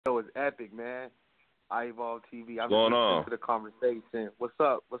Epyk, man. iEvolveTV. I'm going listening on? to the conversation. What's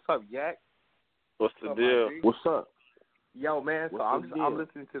up? What's up, Yak? What's the deal? What's up? Yo, man. So I'm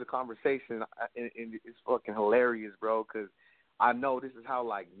listening to the conversation, and it's fucking hilarious, bro. Because I know this is how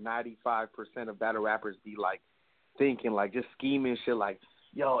like 95% of battle rappers be like thinking, like just scheming shit, like,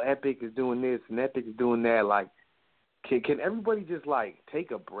 yo, Epyk is doing this and Epyk is doing that. Like, can everybody just like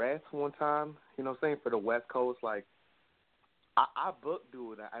take a breath one time? You know what I'm saying, for the West Coast, like. I booked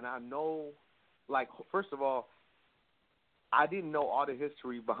dude, and I know, like, first of all, I didn't know all the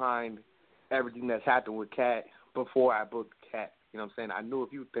history behind everything that's happened with Cat before I booked Cat. You know what I'm saying? I knew a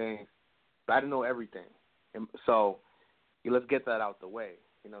few things, but I didn't know everything. And so, let's get that out the way.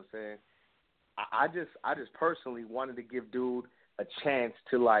 You know what I'm saying? I just personally wanted to give dude a chance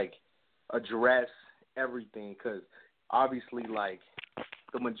to, like, address everything, because obviously, like,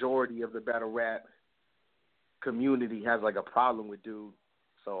 the majority of the battle rap community has like a problem with dude.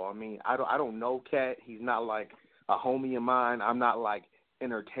 So I mean, I don't know Cat. He's not like a homie of mine. I'm not like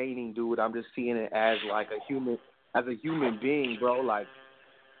entertaining dude. I'm just seeing it as like a human being, bro. Like,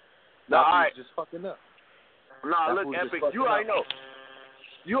 just fucking up. Nah, look, Epyk, you already know.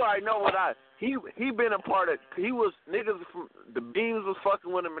 You already know what he been a part of. He was niggas from the Beams was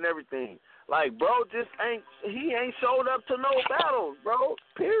fucking with him and everything. Like, bro, he ain't showed up to no battles, bro.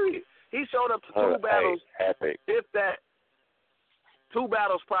 Period. He showed up to two battles. Epyk. If that, two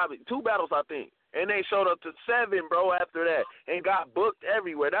battles I think, and they showed up to 7, bro. After that, and got booked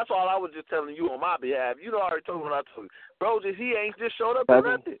everywhere. That's all I was just telling you on my behalf. You know, I already told me what I told you, bro. He ain't just showed up to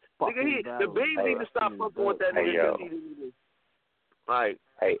nothing. Nigga, the Beams need to stop fucking with that nigga. Like,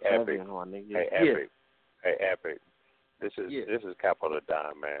 hey, Epyk. Hey, Epyk. This is Capital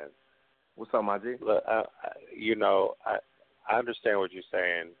Dime, man. What's up, my G? Look, I understand what you're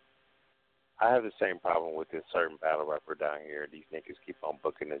saying. I have the same problem with this certain battle rapper down here. These niggas keep on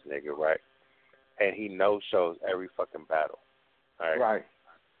booking this nigga, right? And he no-shows every fucking battle. Right.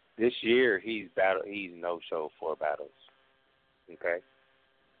 This year, he's no-show 4 battles. Okay?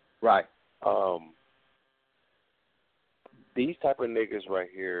 Right. These type of niggas right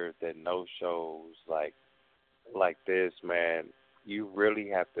here that no-shows like this, man, you really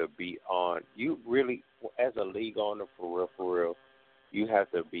have to be on. You really, as a league owner, for real, you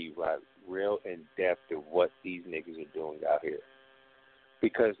have to be real in depth of what these niggas are doing out here.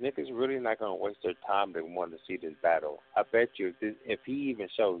 Because niggas really not going to waste their time to want to see this battle. I bet you if he even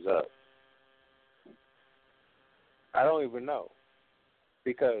shows up, I don't even know.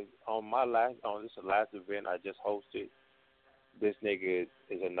 Because on this last event I just hosted, this nigga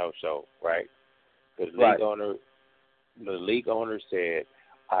is a no-show, right? The league owner said,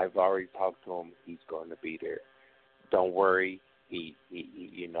 I've already talked to him. He's going to be there. Don't worry. He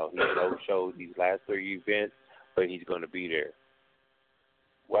no-showed these last 3 events, but he's going to be there.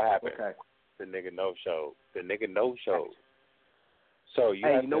 What happened? Okay. The nigga no-showed. So you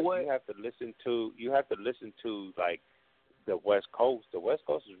have to listen to like the West Coast. The West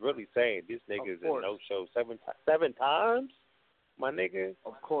Coast is really saying this nigga is a no-show 7 times, my nigga.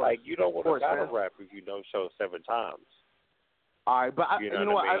 Of course. Like, you don't want to battle rap if you no-show 7 times. All right, but I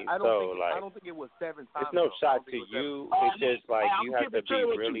don't think it was 7 times. It's no shot to you. It's just like you have to be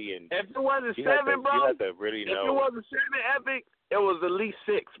really in. If it wasn't 7, bro, you have to really know. If it wasn't 7, Epyk, it was at least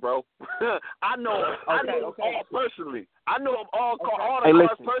 6, bro. I know all personally. I know them all the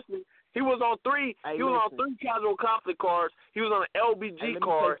cards personally. He was on 3. He was on 3 casual conflict cards. He was on an LBG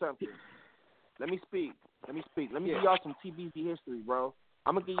card. Let me speak. Let me give y'all some TeeBeezy history, bro.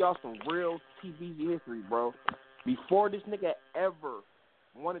 I'm gonna give y'all some real TeeBeezy history, bro. Before this nigga ever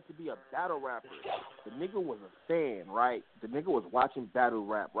wanted to be a battle rapper, the nigga was a fan, right? The nigga was watching battle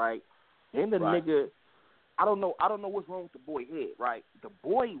rap, right? Then the nigga, I don't know what's wrong with the boy head, right? The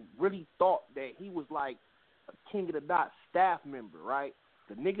boy really thought that he was like a King of the Dot staff member, right?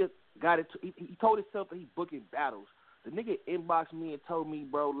 The nigga got it. He told himself that he booking battles. The nigga inboxed me and told me,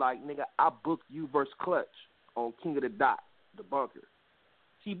 bro, like, nigga, I booked you versus Clutch on King of the Dot, the bunker.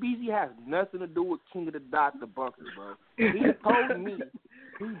 TeeBeezy has nothing to do with King of the Dot, the bunker, bro. He told me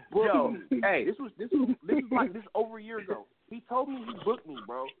he booked me. Hey, this was over a year ago. He told me he booked me,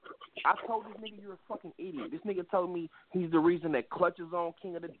 bro. I told this nigga you're a fucking idiot. This nigga told me he's the reason that Clutch is on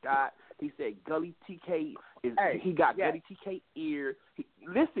King of the Dot. He said Gully TK he got Gully TK ear.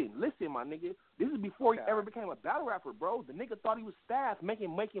 Listen, my nigga. This is before he ever became a battle rapper, bro. The nigga thought he was staff, making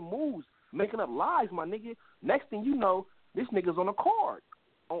moves, making up lies, my nigga. Next thing you know, this nigga's on a card.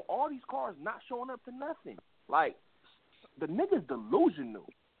 On all these cards, not showing up to nothing. Like, the nigga's delusional.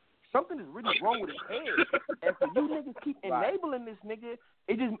 something is really wrong with his head. And for you niggas keep enabling this nigga,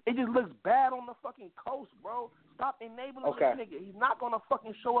 it just looks bad on the fucking coast, bro. Stop enabling this nigga. He's not gonna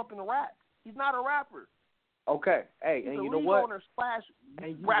fucking show up in rap. He's not a rapper. Okay, hey, He's and a you know league what? Owner slash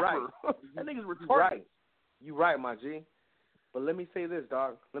and you rapper. right. That nigga's retarded. Right. You right, my G. But let me say this,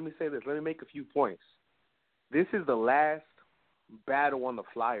 dog. Let me make a few points. This is the last battle on the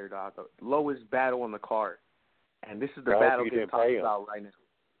flyer, dog. The lowest battle on the card. And this is the battle getting talked about right now.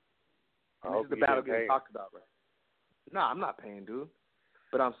 This is the battle getting talked about right now. No, I'm not paying, dude.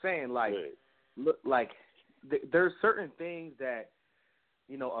 But I'm saying, like, look, like, there's certain things that,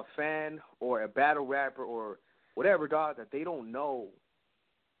 you know, a fan or a battle rapper or whatever, dog, that they don't know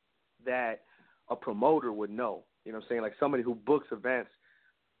that a promoter would know. You know what I'm saying? Like somebody who books events,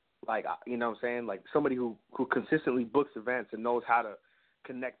 like, you know what I'm saying? Like somebody who consistently books events and knows how to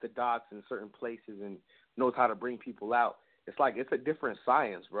connect the dots in certain places and knows how to bring people out. It's like, it's a different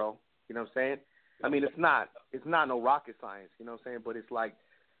science, bro. You know what I'm saying? I mean, it's not no rocket science, you know what I'm saying? But it's like,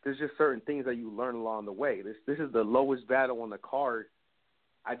 there's just certain things that you learn along the way. This is the lowest battle on the card.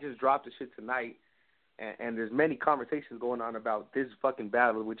 I just dropped the shit tonight, and there's many conversations going on about this fucking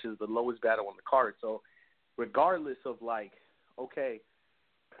battle, which is the lowest battle on the card. So regardless of, like, okay.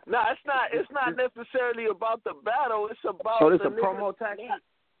 No, it's not necessarily about the battle. It's about so it's a promo tactic.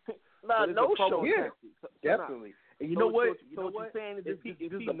 Nah, no show. Yeah, definitely. And you know what? You know what? Saying is if he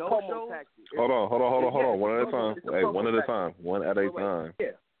no promo show, tactic. Hold on. One at a time. Hey, one at a time. One at a time. Yeah.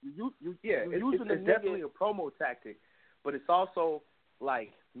 It's definitely a promo tactic, but it's also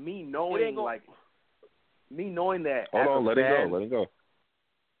like me knowing that. Hold on, let him go.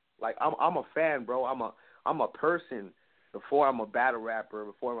 Like I'm a fan, bro. I'm a person before I'm a battle rapper,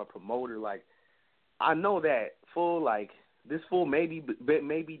 before I'm a promoter. Like I know that this fool may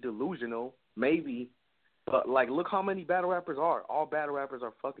be delusional, maybe, but like look how many battle rappers are. All battle rappers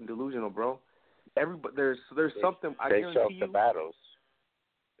are fucking delusional, bro. Everybody, there's something. I guarantee show you. The battles.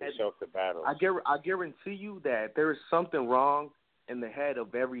 They show up the battles. I guarantee you that there is something wrong in the head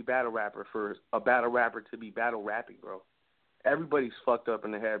of every battle rapper for a battle rapper to be battle rapping, bro. Everybody's fucked up in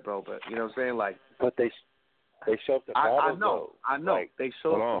the head, bro. But you know what I'm saying, like. But they show up the battles. I know. Like, they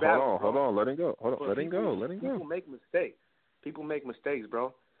show up the battles. Hold on. Let him go. Let him go. People make mistakes. People make mistakes,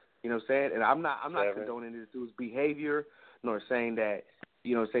 bro. You know what I'm saying? And I'm not condoning this dude's behavior, nor saying that,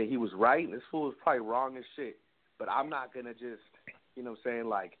 you know what I'm saying, he was right. This fool is probably wrong as shit. But I'm not gonna just, you know what I'm saying,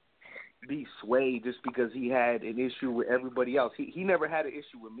 like, be swayed just because he had an issue with everybody else. He never had an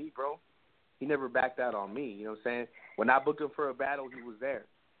issue with me, bro. He never backed out on me. You know what I'm saying? When I booked him for a battle, he was there.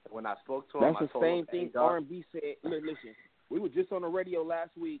 When I spoke to him, that's the same thing R&B said. Listen, we were just on the radio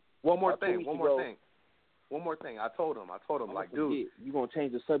last week. One more thing. I told him, like, dude, you gonna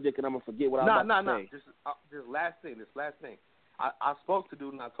change the subject, and I'm gonna forget what I was about to say. This last thing. I spoke to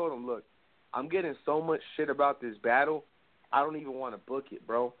dude, and I told him, look, I'm getting so much shit about this battle, I don't even want to book it,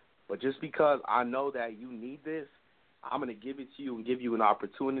 bro. But just because I know that you need this, I'm gonna give it to you and give you an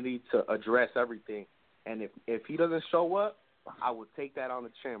opportunity to address everything. And if he doesn't show up, I will take that on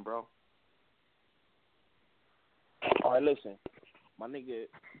the chin, bro. All right, listen, my nigga.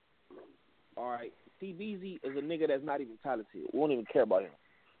 All right, TeeBeezy is a nigga that's not even talented. We won't even care about him.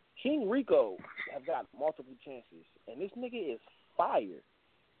 King Rico has got multiple chances, and this nigga is fired.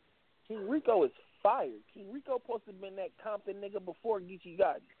 King Rico is fired. King Rico supposed to have been that Compton nigga before Geechee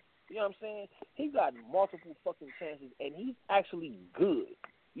got it. You know what I'm saying? He got multiple fucking chances, and he's actually good.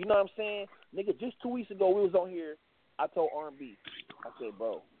 You know what I'm saying? Nigga, just 2 weeks ago, we was on here. I told R&B, I said,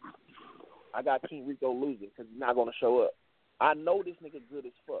 bro, I got King Rico losing because he's not going to show up. I know this nigga good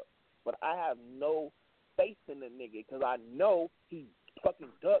as fuck, but I have no faith in the nigga because I know he fucking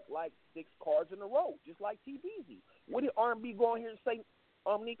ducked like 6 cards in a row, just like TeeBeezy. What did R&B go on here and say,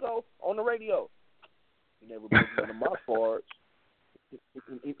 Nico, on the radio? He never broke one of my cards.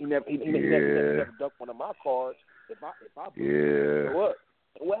 He never ducked one of my cards. If I show up,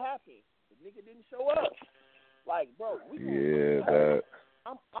 and what happened? The nigga didn't show up. Like, bro,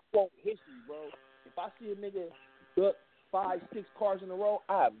 I want history, bro. If I see a nigga duck 5, 6 cards in a row,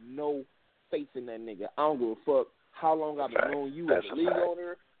 I have no faith in that nigga. I don't give a fuck how long I've been knowing you as a league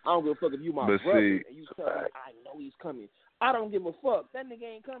owner. I don't give a fuck if you my brother and you tell me I know he's coming. I don't give a fuck. That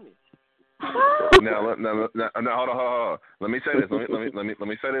nigga ain't coming. Now, hold on. Let me say this. Let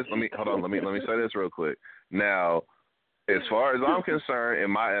me say this. Let me say this real quick. Now, as far as I'm concerned,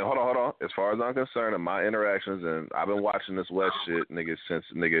 As far as I'm concerned, in my interactions, and I've been watching this West shit, nigga, since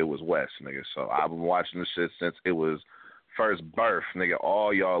it was West, nigga. So I've been watching this shit since it was first birth, nigga.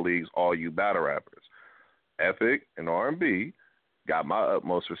 All y'all leagues, all you battle rappers, Epyk and R&B, got my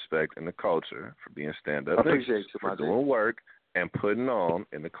utmost respect in the culture for being stand up, for doing work, and putting on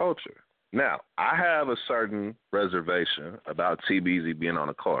in the culture. Now, I have a certain reservation about TeeBeezy being on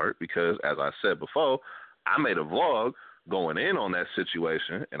a card because, as I said before, I made a vlog going in on that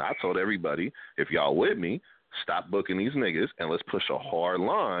situation, and I told everybody, if y'all with me, stop booking these niggas and let's push a hard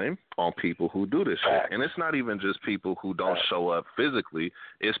line on people who do this shit. And it's not even just people who don't show up physically.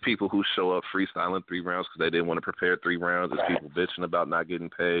 It's people who show up freestyling 3 rounds because they didn't want to prepare 3 rounds. It's people bitching about not getting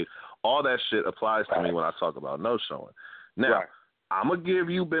paid. All that shit applies to me when I talk about no showing. Now, I'm going to give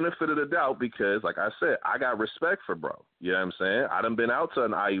you benefit of the doubt because, like I said, I got respect for bro. You know what I'm saying? I done been out to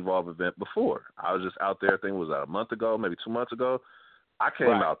an iEvolve event before. I was just out there, I think it was a month ago, maybe 2 months ago. I came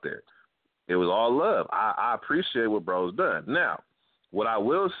out there. It was all love. I appreciate what bro's done. Now, what I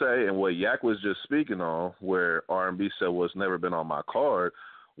will say, and what Yak was just speaking on, where R&B said what's never been on my card,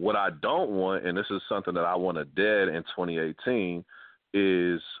 what I don't want, and this is something that I want to dead in 2018,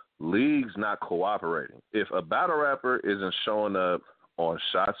 is leagues not cooperating. If a battle rapper isn't showing up on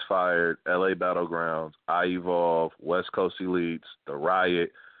Shots Fired, LA Battlegrounds, iEvolve, West Coast Elites, The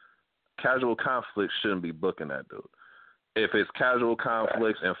Riot, Casual Conflict shouldn't be booking that dude. If it's Casual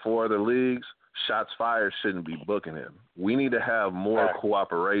Conflicts and 4 other leagues, Shots Fired shouldn't be booking him. We need to have more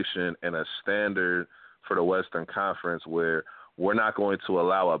cooperation and a standard for the Western Conference where we're not going to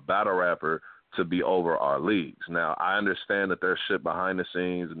allow a battle rapper to be over our leagues. Now, I understand that there's shit behind the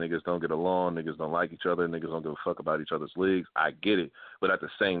scenes. Niggas don't get along. Niggas don't like each other. Niggas don't give a fuck about each other's leagues. I get it. But at the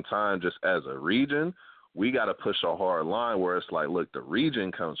same time, just as a region, we got to push a hard line where it's like, look, the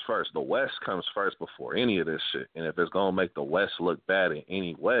region comes first. The West comes first before any of this shit. And if it's going to make the West look bad in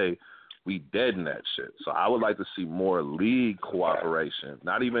any way, we dead in that shit. So I would like to see more league cooperation,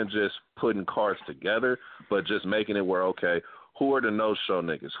 not even just putting cards together, but just making it where, okay, who are the no-show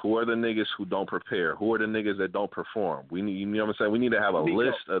niggas? Who are the niggas who don't prepare? Who are the niggas that don't perform? We need, you know what I'm saying? We need to have a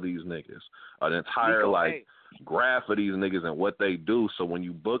list of these niggas, an entire, graph of these niggas and what they do, so when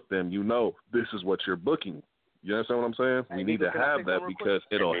you book them, you know this is what you're booking. You understand what I'm saying? We need to have that because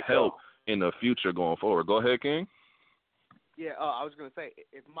it'll help in the future going forward. Go ahead, King. Yeah, I was gonna say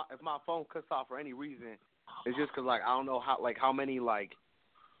if my phone cuts off for any reason, it's just because I don't know how many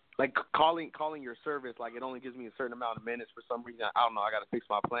calling your service, it only gives me a certain amount of minutes for some reason. I don't know. I got to fix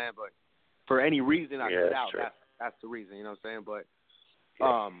my plan, but for any reason I cut out. That's the reason. You know what I'm saying? But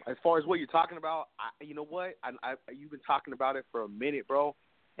as far as what you're talking about, you know what? You've been talking about it for a minute, bro,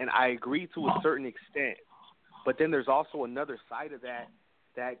 and I agree to a certain extent. But then there's also another side of that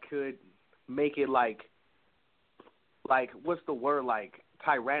could make it what's the word,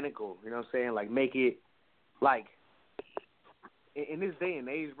 tyrannical. You know what I'm saying? Make it in this day and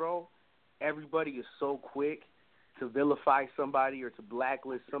age, bro, everybody is so quick to vilify somebody or to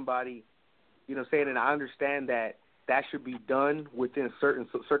blacklist somebody. You know what I'm saying? And I understand that should be done within certain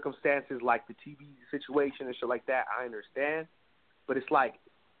circumstances, like the TeeBeezy situation and shit like that. I understand. But it's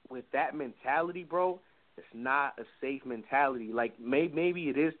with that mentality, bro, it's not a safe mentality. Maybe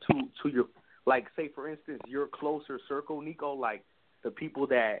it is to your, say, for instance, your closer circle, Nico, the people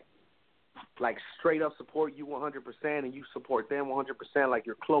that, straight up support you 100% and you support them 100%,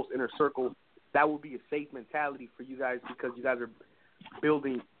 your close inner circle. That would be a safe mentality for you guys because you guys are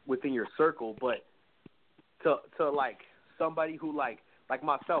building within your circle. But to somebody who like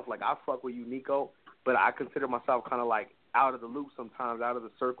myself, I fuck with you, Nico, but I consider myself kind of out of the loop sometimes, out of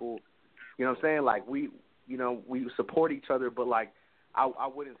the circle. You know what I'm saying? We support each other, but I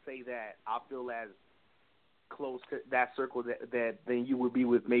wouldn't say that I feel as close to that circle that than you would be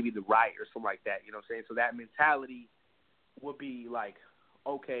with maybe the Riot or something like that. You know what I'm saying? So that mentality would be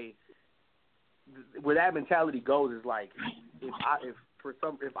okay. Where that mentality goes is if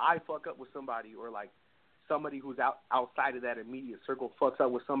I fuck up with somebody or somebody who's outside of that immediate circle fucks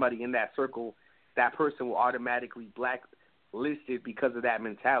up with somebody in that circle, that person will automatically blacklisted because of that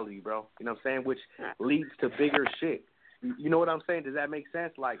mentality, bro. You know what I'm saying? Which leads to bigger shit. You know what I'm saying? Does that make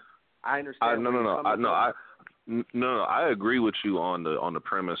sense? I understand. No, I agree with you on the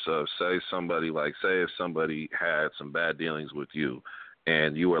premise of say if somebody had some bad dealings with you,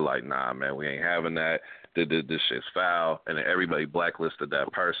 and you were like, nah, man, we ain't having that. This shit's foul, and then everybody blacklisted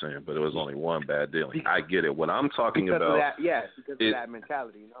that person, but it was only one bad dealing. I get it. What I'm talking about, because of that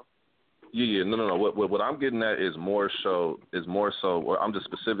mentality, you know. Yeah, no. What I'm getting at is more so, or I'm just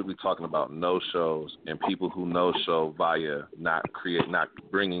specifically talking about no shows and people who no show via not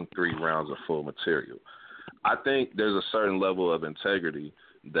bringing 3 rounds of full material. I think there's a certain level of integrity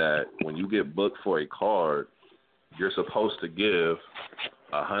that when you get booked for a card, you're supposed to give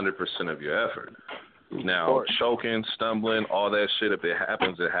 100% of your effort. Now, choking, stumbling, all that shit, if it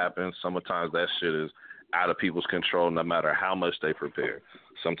happens, it happens. Sometimes that shit is out of people's control no matter how much they prepare.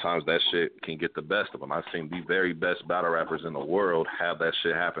 sometimes that shit can get the best of them. I've seen the very best battle rappers in the world have that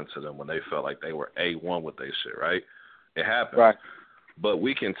shit happen to them when they felt like they were A1 with their shit, right? It happens. Right. But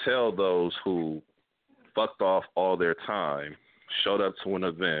we can tell those who fucked off all their time, showed up to an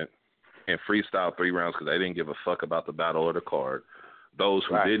event, and freestyled 3 rounds because they didn't give a fuck about the battle or the card. Those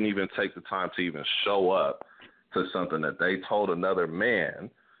who didn't even take the time to even show up to something that they told another man,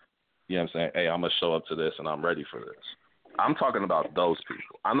 you know what I'm saying, hey, I'm going to show up to this and I'm ready for this. I'm talking about those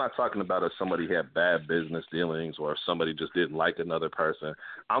people. I'm not talking about if somebody had bad business dealings or if somebody just didn't like another person.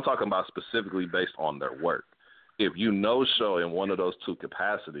 I'm talking about specifically based on their work. If you no-show in one of those 2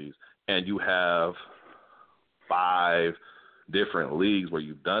 capacities and you have 5 different leagues where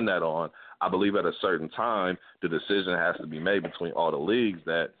you've done that on, I believe at a certain time the decision has to be made between all the leagues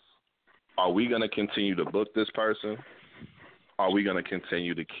that are we going to continue to book this person? Are we going to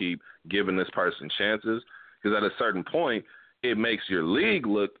continue to keep giving this person chances? Because at a certain point, it makes your league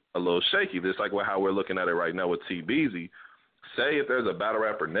look a little shaky. Just like how we're looking at it right now with TeeBeezy. Say if there's a battle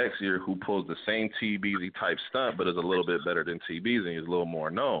rapper next year who pulls the same TeeBeezy type stunt but is a little bit better than TeeBeezy and is a little more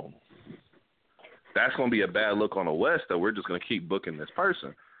known. That's going to be a bad look on the West that we're just going to keep booking this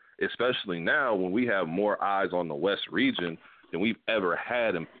person, especially now when we have more eyes on the West region than we've ever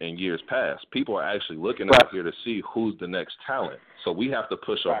had in years past. People are actually looking out here to see who's the next talent. So we have to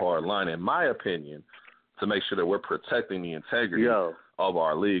push a hard line, in my opinion, to make sure that we're protecting the integrity of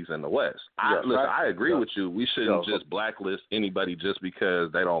our leagues in the West. I agree with you. We shouldn't just blacklist anybody just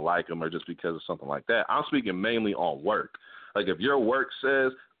because they don't like them or just because of something like that. I'm speaking mainly on work. Like if your work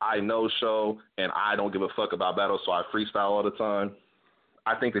says I no-show and I don't give a fuck about battles, so I freestyle all the time,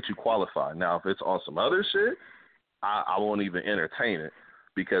 I think that you qualify. Now, if it's on some other shit, I won't even entertain it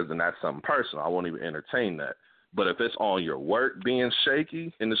because then that's something personal. I won't even entertain that. But if it's on your work being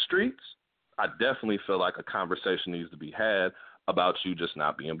shaky in the streets, I definitely feel like a conversation needs to be had about you just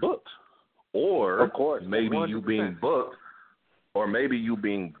not being booked. Or of course, maybe 100%. you being booked, or maybe you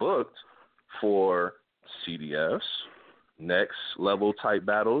being booked for CDFs, next level type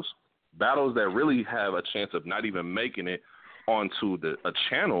battles that really have a chance of not even making it onto a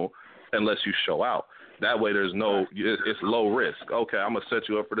channel unless you show out. That way there's it's low risk. Okay, I'm going to set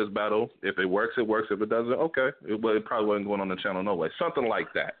you up for this battle. If it works, it works. If it doesn't, okay. It probably wasn't going on the channel no way. Something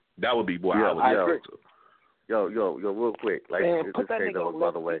like that. That would be what I would go to. Yo, real quick. Like, man, put this that case nigga on, by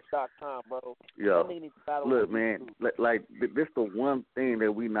the way. bro. Yo, that nigga needs to battle look, man, like, this the one thing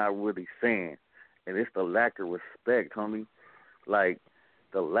that we not really saying, and it's the lack of respect, homie. Like,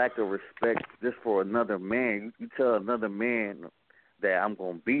 the lack of respect just for another man. You tell another man that I'm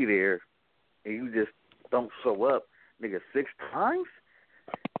going to be there, and you just don't show up, nigga, 6 times?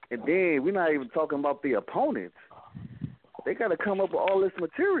 And then we're not even talking about the opponents. They got to come up with all this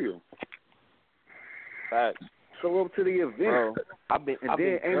material. Facts. Show up to the event. Bro, I've been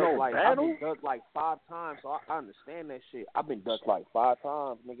ducked like 5 times, so I understand that shit. I've been ducked like 5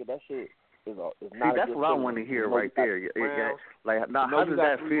 times, nigga. That shit is not. See, that's what I want to hear right there. Like, now, how does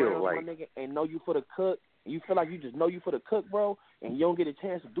that feel? Like, nigga, and know you for the cook. You feel like you just know you for the cook, bro, and you don't get a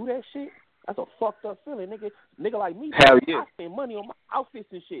chance to do that shit. That's a fucked up feeling, nigga. Nigga like me, hell yeah. I spend money on my outfits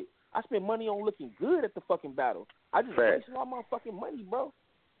and shit. I spend money on looking good at the fucking battle. I just wasted all my fucking money, bro.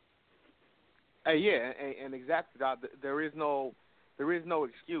 Hey, yeah, and exactly, dog. There is no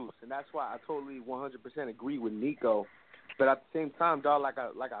excuse, and that's why I totally 100% agree with Nico. But at the same time, dog, like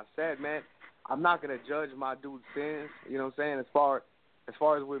I said, man, I'm not gonna judge my dude's sins. You know what I'm saying? As far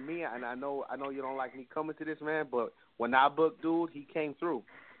as with me, and I know you don't like me coming to this, man, but when I booked dude, he came through.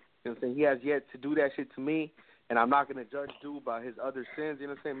 You know what I'm saying? He has yet to do that shit to me, and I'm not gonna judge dude by his other sins. You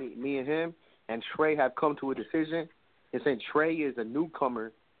know what I'm saying? Me and him and Trey have come to a decision. And saying Trey is a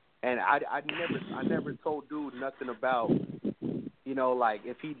newcomer. And I never told dude nothing about, you know, like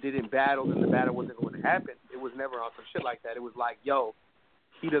if he didn't battle, then the battle wasn't going to happen. It was never on some shit like that. It was like, yo,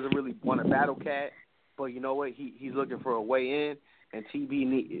 he doesn't really want to battle Cat, but you know what? He's looking for a way in, and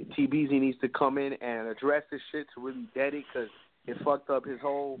TeeBeezy needs to come in and address this shit to really dead it because it fucked up his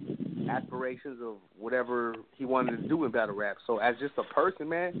whole aspirations of whatever he wanted to do in battle rap. So as just a person,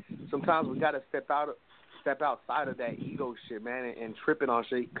 man, sometimes we got to step outside of that ego shit, man, and tripping on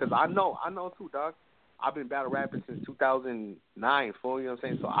shit. Because I know too, dog. I've been battle rapping since 2009, fool. You know what I'm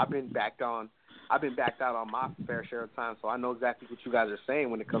saying? So I've been backed out on my fair share of time. So I know exactly what you guys are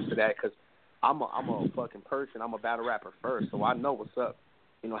saying when it comes to that. Because I'm a fucking person. I'm a battle rapper first, so I know what's up.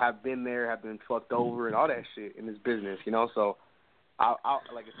 You know, have been there, have been fucked over, and all that shit in this business. You know, so I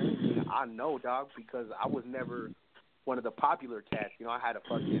like if anything, I know, dog, because I was never one of the popular cats. You know, I had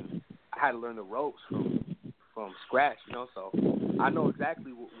to learn the ropes from scratch, you know, so I know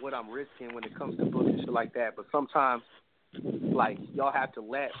exactly what I'm risking when it comes to books and shit like that, but sometimes like, y'all have to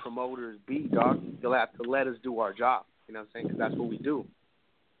let promoters be, dog. You'll have to let us do our job. You know what I'm saying? Because that's what we do.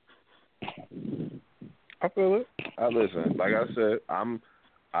 I feel it. Listen, like I said,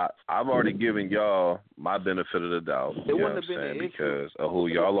 I've already given y'all my benefit of the doubt. You know what I'm saying? Because of who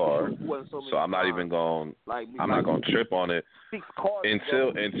y'all are. So I'm not even going. I'm not going to trip on it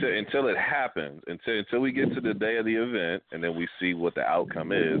until it happens. Until we get to the day of the event, and then we see what the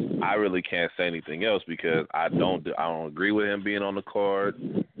outcome is. I really can't say anything else because I don't agree with him being on the card,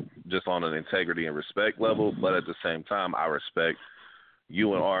 just on an integrity and respect level. But at the same time, I respect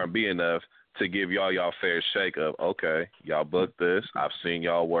you and R&B enough to give y'all fair shake of, okay, y'all booked this. I've seen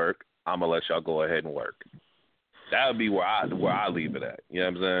y'all work. I'm gonna let y'all go ahead and work. That would be where I leave it at. You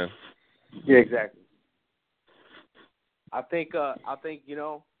know what I'm saying? Yeah, exactly. I think you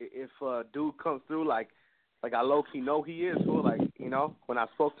know, if dude comes through like I low key know he is, so like, you know, when I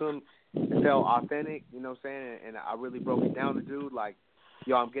spoke to him, it felt authentic. You know what I'm saying? And I really broke it down to dude like,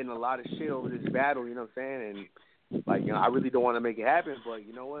 yo, I'm getting a lot of shit over this battle. You know what I'm saying? And like, you know, I really don't want to make it happen, but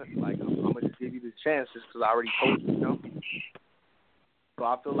you know what? Like, I'm gonna just give you this chance just because I already told you, you know. So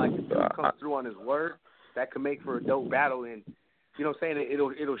I feel like if dude comes through on his word, that could make for a dope battle, and you know what I'm saying?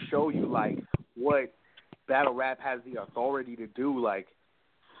 It'll show you like what battle rap has the authority to do. Like,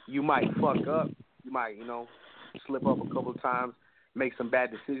 you might fuck up, you might, you know, slip up a couple of times, make some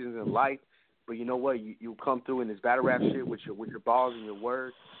bad decisions in life, but you know what? You come through in this battle rap shit with your balls and your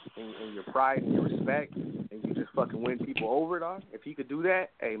word and your pride and your respect, and you just fucking win people over, dog. If he could do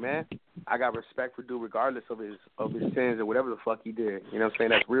that, hey man, I got respect for dude regardless of his sins or whatever the fuck he did. You know what I'm saying?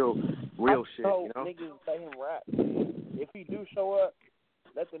 That's real shit. You know? Niggas let him rap. If he do show up,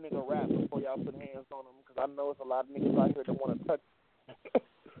 let the nigga rap before y'all put hands on him, because I know it's a lot of niggas out here that want to touch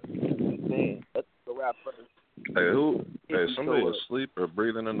him. Man, let the rap first. Hey, somebody asleep or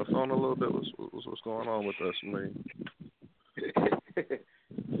breathing in the phone a little bit? What's going on with us, man?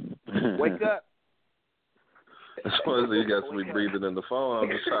 Wake up. That's why you got to be breathing in the phone. I'm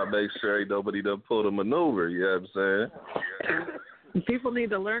just trying to make sure ain't nobody done pulled a maneuver, you know what I'm saying? People need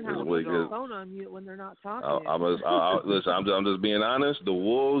to learn how to put their phone on mute when they're not talking. Listen, I'm just being honest. The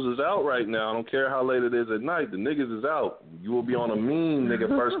Wolves is out right now. I don't care how late it is at night. The niggas is out. You will be on a mean nigga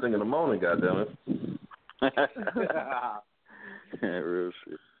first thing in the morning, goddammit. Real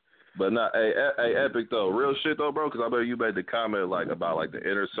shit. But not, hey, Epyk though, real shit though, bro. Because I bet you made the comment like about like the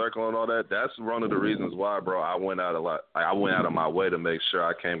inner circle and all that. That's one of the reasons why, bro. I went out of my way to make sure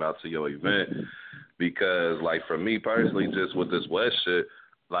I came out to your event, because like for me personally, just with this West shit,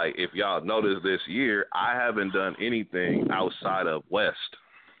 like if y'all notice this year, I haven't done anything outside of West.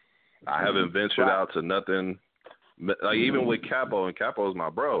 I haven't ventured out to nothing. Like even with Capo, and Capo is my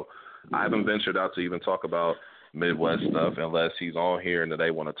bro, I haven't ventured out to even talk about Midwest stuff unless he's on here and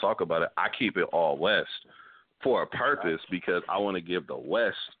they want to talk about it. I keep it all West for a purpose, because I want to give the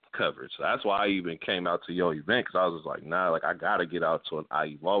West coverage. So that's why I even came out to your event, because I was just like, nah, like I got to get out to an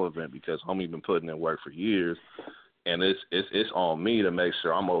iEvolve event, because homie been putting in work for years, and it's on me to make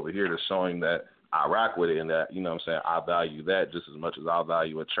sure I'm over here to show him that I rock with it, and that, you know what I'm saying, I value that just as much as I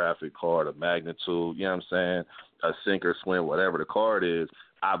value a traffic card, a magnitude, you know what I'm saying, a sink or swim, whatever the card is.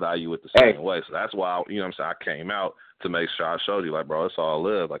 I value it the same way. So that's why, you know what I'm saying, I came out to make sure I showed you, like, bro, it's all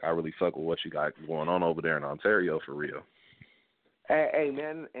love. Like, I really fuck with what you got going on over there in Ontario for real. Hey,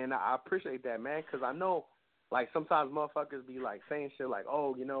 man, and I appreciate that, man, because I know, like, sometimes motherfuckers be, like, saying shit like,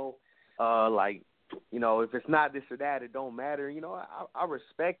 oh, you know, like, you know, if it's not this or that, it don't matter. You know, I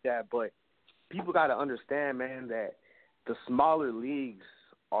respect that, but people got to understand, man, that the smaller leagues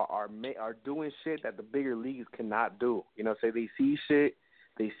are doing shit that the bigger leagues cannot do. You know, say they see shit.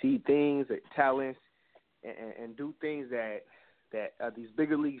 They see things, talents, and do things that these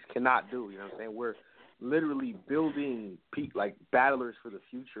bigger leagues cannot do. You know what I'm saying? We're literally building like battlers for the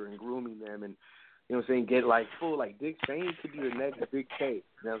future and grooming them, and you know what I'm saying, get like full like Dick Cheney could be the next Big K. You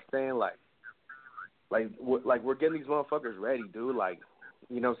know what I'm saying? Like we're getting these motherfuckers ready, dude. Like,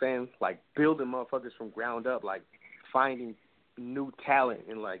 you know what I'm saying? Like building motherfuckers from ground up, like finding new talent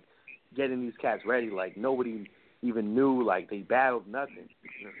and like getting these cats ready. Like nobody even knew, like, they battled nothing.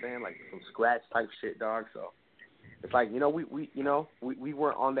 You know what I'm saying? Like, from scratch type shit, dog. So, it's like, you know, we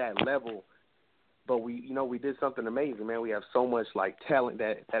weren't on that level, but we did something amazing, man. We have so much, like, talent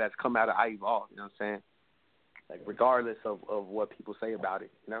that has come out of iEvolve, you know what I'm saying? Like, regardless of what people say about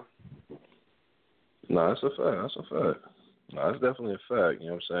it, you know? No, that's a fact. No, that's definitely a fact, you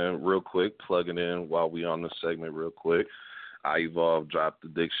know what I'm saying? Real quick, plugging in while we on this segment real quick. iEvolve dropped the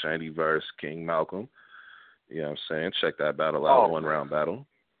Dick Cheney verse King Malcolm. You know what I'm saying? Check that battle out, one-round battle.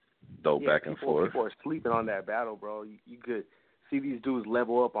 Dope back and forth. People are sleeping on that battle, bro. You could see these dudes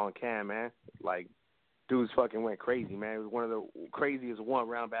level up on cam, man. Like, dudes fucking went crazy, man. It was one of the craziest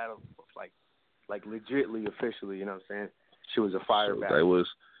one-round battles, like legitly, officially. You know what I'm saying? She was a fire battle.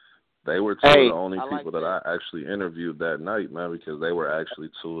 They were two of the only people that I actually interviewed that night, man, because they were actually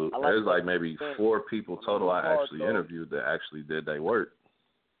two. There's like maybe 4 people total I actually interviewed that actually did their work.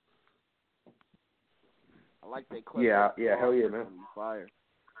 I like that clutch. Yeah, hell yeah, man. Fire.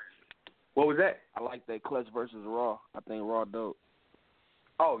 What was that? I like that clutch versus Raw. I think Raw dope.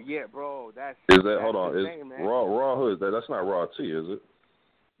 Oh yeah, bro. That's hold on? Is thing, man. Raw who is that? That's not Raw T, is it?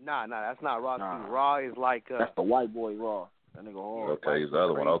 Nah, that's not Raw T. Raw is like that's the white boy Raw. That nigga hard. Okay, he's the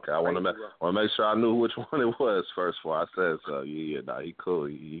other one. Okay, I want to make sure I knew which one it was first before I said so. Yeah, he cool.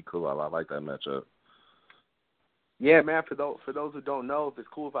 He cool. I like that matchup. Yeah, man. For those who don't know, if it's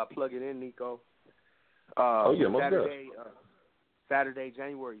cool if I plug it in, Nico. Saturday,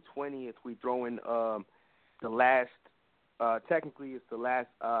 January 20th, we throw in the last. Technically, it's the last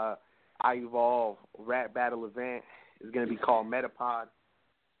iEvolve rap battle event. It's going to be called Metapod,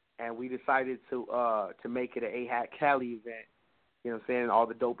 and we decided to make it an AHAT Cali event. You know what I'm saying? All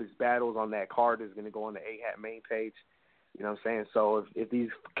the dopest battles on that card is going to go on the AHAT main page. You know what I'm saying? So if these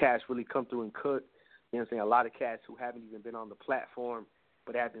cats really come through and cook, you know what I'm saying? A lot of cats who haven't even been on the platform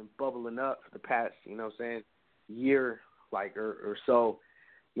but have been bubbling up for the past, you know what I'm saying, year or so,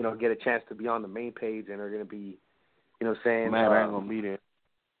 you know, get a chance to be on the main page and are going to be, you know what I'm saying? Man, I ain't going to be there.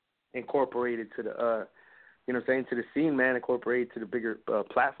 Incorporated to the, you know what I'm saying, to the scene, man, incorporated to the bigger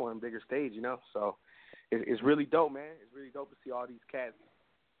platform, bigger stage, you know? So it's really dope, man. It's really dope to see all these cats,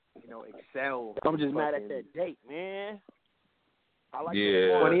 you know, excel. I'm just mad at that date, man. I like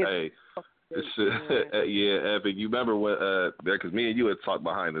hey. Yeah, Epyk, you remember when, because me and you had talked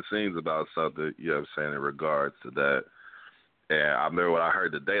behind the scenes about something, you know what I'm saying, in regards to that. And I remember when I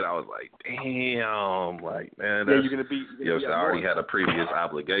heard the date, I was like, damn, like, man, that's, you're going to be, you know what I'm saying, I already had a previous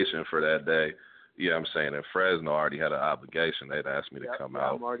obligation for that day. You know what I'm saying, and Fresno already had an obligation. They'd asked me to come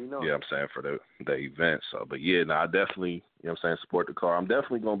out, you know what I'm saying, for the event. So, but yeah, I definitely, you know what I'm saying, support the card. I'm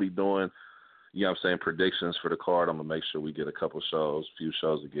definitely going to be doing, you know what I'm saying, predictions for the card. I'm going to make sure we get a few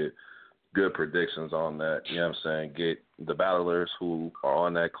shows to get good predictions on that, you know what I'm saying, get the battlers who are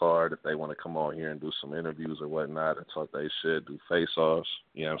on that card, if they want to come on here and do some interviews or whatnot and talk they shit, do face-offs,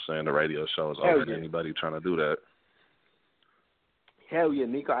 you know what I'm saying, the radio show is open to anybody trying to do that. Hell yeah,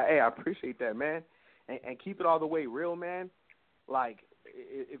 Nico. Hey, I appreciate that, man. And keep it all the way real, man. Like,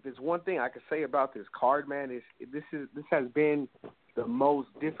 if there's one thing I could say about this card, man, this has been the most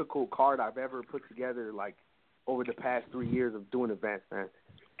difficult card I've ever put together, like, over the past 3 years of doing events, man.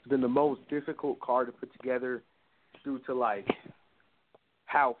 It's been the most difficult card to put together due to, like,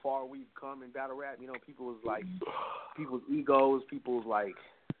 how far we've come in battle rap. You know, people's egos, people's, like,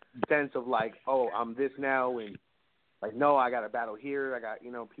 sense of, like, oh, I'm this now, and, like, no, I got a battle here. I got,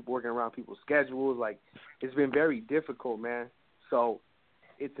 you know, people working around people's schedules. Like, it's been very difficult, man. So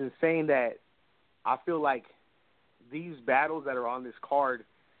it's insane that I feel like these battles that are on this card,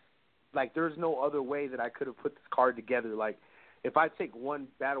 like, there's no other way that I could have put this card together. Like, if I take one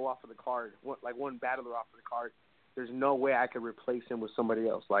battle off of the card, one battler off of the card, there's no way I could replace him with somebody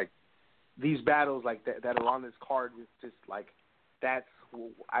else. Like, these battles like that are on this card is just like that's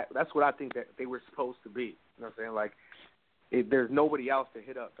what I think that they were supposed to be. You know what I'm saying? Like, there's nobody else to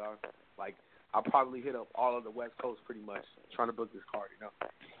hit up, dog. Like, I'll probably hit up all of the West Coast pretty much trying to book this card, you know.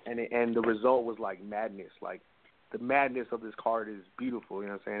 And the result was like madness. Like, the madness of this card is beautiful. You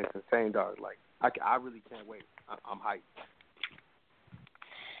know what I'm saying? It's insane, dog. Like, I really can't wait. I'm hyped.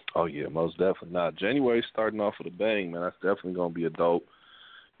 Oh, yeah, most definitely. January starting off with a bang, man. That's definitely going to be a dope,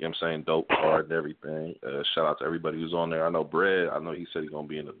 you know what I'm saying, dope card and everything. Shout out to everybody who's on there. I know Brad, he said he's going to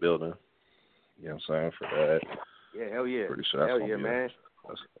be in the building, you know what I'm saying, for that. Yeah, hell yeah. Pretty sure that's hell yeah, man.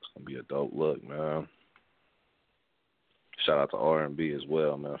 That's going to be a dope look, man. Shout out to R&B as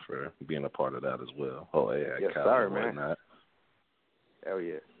well, man, for being a part of that as well. Oh, yeah, yes, Cali sir, and man. whatnot. Hell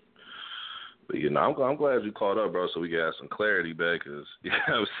yeah. But, you know, I'm glad you caught up, bro, so we can have some clarity back, because, you know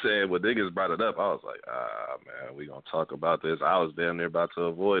what I'm saying, when niggas brought it up, I was like, man, we going to talk about this. I was damn near about to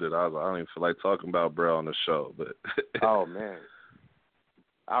avoid it. I was like, I don't even feel like talking about bro on the show. But oh, man.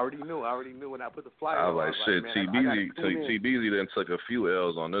 I already knew when I put the flyer on. I was like, shit, TeeBeezy then took a few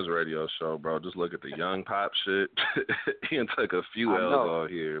L's on this radio show, bro. Just look at the Young Pop shit. He done took a few L's on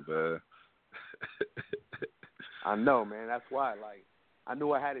here, man. I know, man. That's why, like, I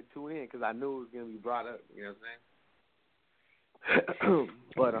knew I had to tune in because I knew it was going to be brought up. You know what I'm saying?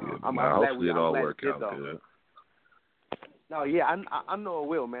 But I'm glad it all work out good. No, yeah, I know it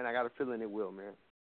will, man. I got a feeling it will, man.